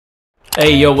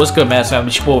Hey yo, what's good, MASQ family?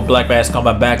 It's your boy Black MASQ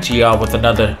coming back to y'all with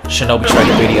another Shinobi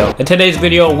Striker video. In today's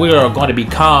video, we are going to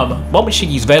become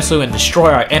Momoshiki's vessel and destroy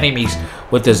our enemies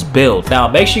with this build. Now,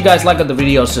 make sure you guys like the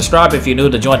video, subscribe if you're new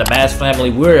to join the MASQ family.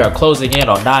 We are closing in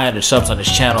on 900 subs on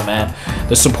this channel, man.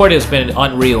 The support has been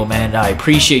unreal, man. I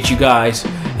appreciate you guys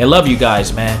and love you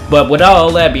guys, man. But with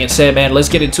all that being said, man, let's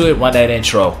get into it. Run that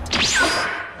intro.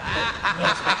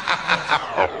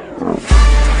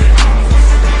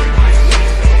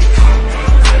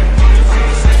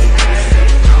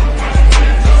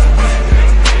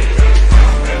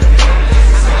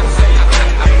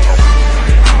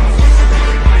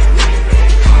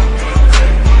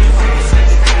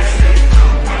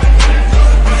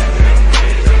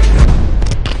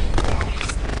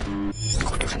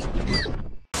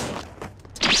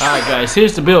 Alright guys,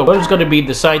 here's the build. It's going to be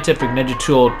the scientific ninja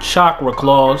tool chakra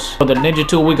claws. For the ninja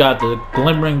tool, we got the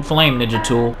glimmering flame ninja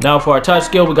tool. Now for our touch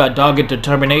skill, we got dogged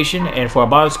determination. And for our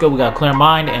bottom skill, we got clear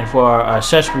mind. And for our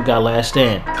accessory, we got last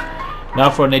stand. Now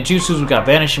for our ninjutsus, we got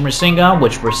vanishing Rasengan,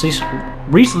 which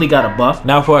recently got a buff.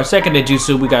 Now for our second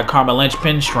ninjutsu, we got karma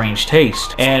linchpin, strange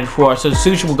taste. And for our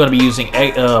substitution, we're going to be using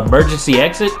emergency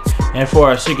exit. And for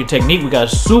our secret technique, we got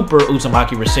super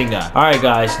Uzumaki Rasengan. Alright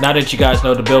guys, now that you guys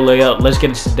know the build layout, let's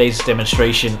get into today's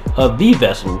demonstration of the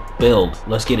vessel build.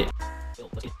 Let's get it.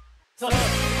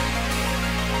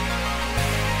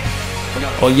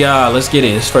 Oh yeah, let's get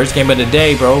it. It's first game of the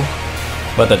day, bro.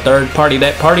 But the third party,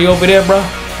 that party over there, bro.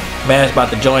 Man's about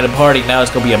to join the party. Now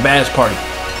it's gonna be a mass party.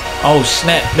 Oh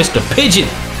snap, Mr. Pigeon.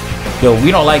 Yo,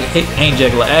 we don't like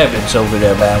Angela Evans over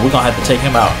there, man. We're gonna have to take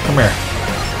him out. Come here.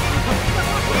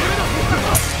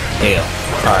 Damn.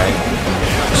 Alright.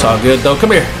 It's all good though.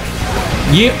 Come here.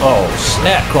 Yeah. Oh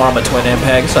snap, Karma Twin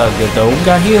Impact. It's all good though. We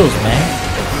got heals, man.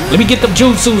 Let me get them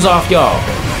jutsus off y'all.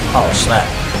 Oh snap.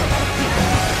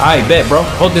 Alright, bet, bro.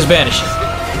 Hold this vanishing.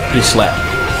 Get slapped.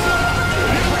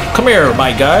 Come here, my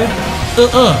guy.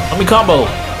 Let me combo.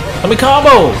 Let me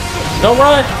combo. Don't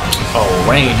run. Oh,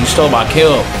 Range, you stole my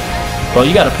kill. Bro,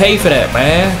 you gotta pay for that,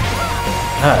 man.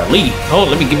 Leave. Hold,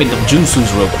 let me give me them jutsus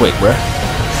real quick, bro.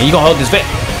 And you gonna hold this vet.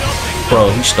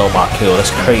 Bro, you stole my kill.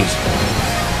 That's crazy.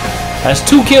 That's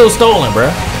 2 kills stolen,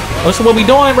 bro. What's what we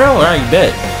doing, bro? Alright,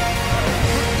 bet.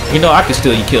 You know I can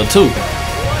steal your kill too.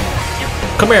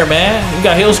 Come here, man. You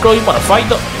got heal scroll. You wanna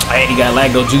fight though? Man, you got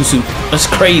lag no jutsu. That's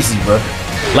crazy, bro.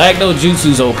 Lag no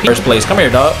jutsu's OP. First place. Come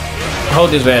here, dog. Hold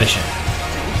this vanishing.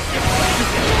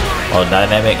 Oh,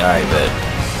 dynamic. Alright, bet.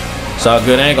 It's all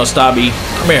good. I ain't gonna stop me.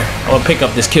 Come here. I'm gonna pick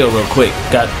up this kill real quick.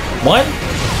 Got 1,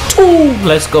 2.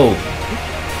 Let's go.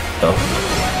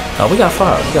 Oh, we got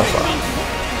 5. We got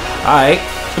 5. Alright.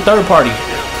 The third party.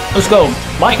 Let's go.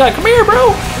 My guy, come here,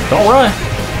 bro. Don't run.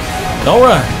 Don't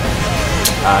run.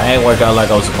 I ain't work out like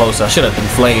I was supposed to. I should have threw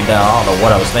flame down. I don't know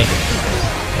what I was thinking.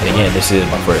 And again, this is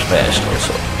my first match,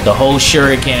 so the whole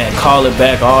shuriken, call it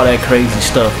back, all that crazy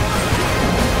stuff.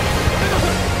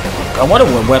 I wonder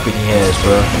what weapon he has,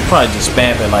 bro. He probably just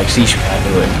spamming like Sishu. I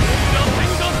knew it.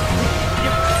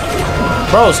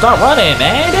 Bro, stop running,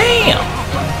 man. Damn.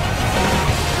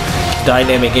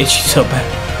 Dynamic itchy so bad.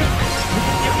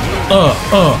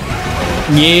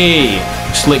 Yeah.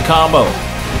 Slick combo.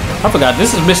 I forgot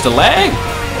this is Mr. Lag.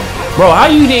 Bro, how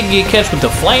you didn't get catch with the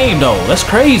flame though? That's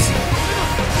crazy.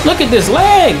 Look at this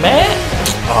lag, man.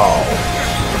 Oh.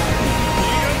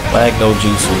 Lag no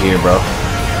jutsu here, bro.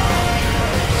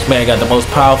 This man got the most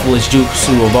powerfulest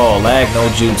jutsu of all. Lag no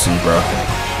jutsu, bro.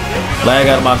 Lag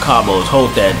out of my combos.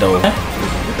 Hold that, though.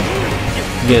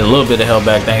 Get a little bit of help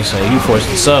back, thanks to you forced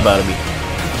the sub out of me.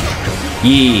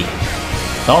 Yeah.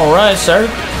 Don't run, sir.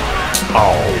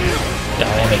 Oh.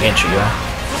 Dynamic entry, bro.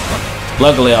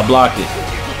 Luckily, I blocked it.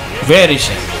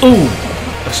 Vanishing. Ooh.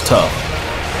 That's tough.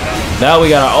 Now we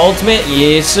got our ultimate.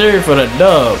 Yes, sir, for the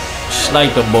dub.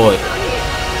 Snipe the boy.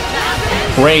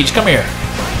 Rage, come here.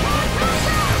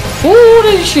 Ooh,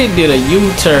 this shit did a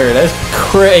U-turn. That's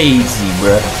crazy,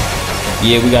 bro.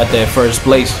 Yeah, we got that first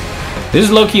place. This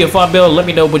is low-key a fun build. Let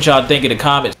me know what y'all think in the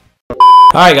comments.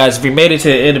 Alright guys, if you made it to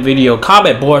the end of the video,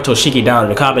 comment Borutoshiki down in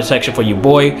the comment section for your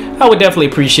boy. I would definitely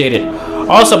appreciate it.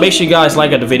 Also, make sure you guys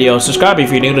like the video. Subscribe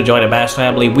if you're new to join the MASQ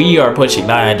family. We are pushing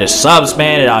 900 subs,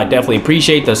 man, and I definitely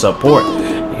appreciate the support.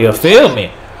 You feel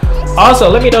me? Also,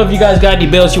 let me know if you guys got any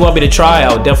builds you want me to try.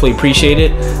 I would definitely appreciate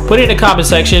it. Put it in the comment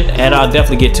section, and I'll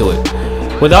definitely get to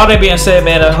it. With all that being said,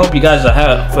 man, I hope you guys are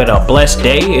having a blessed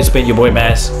day. It's been your boy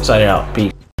MASQ, signing out.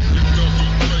 Peace.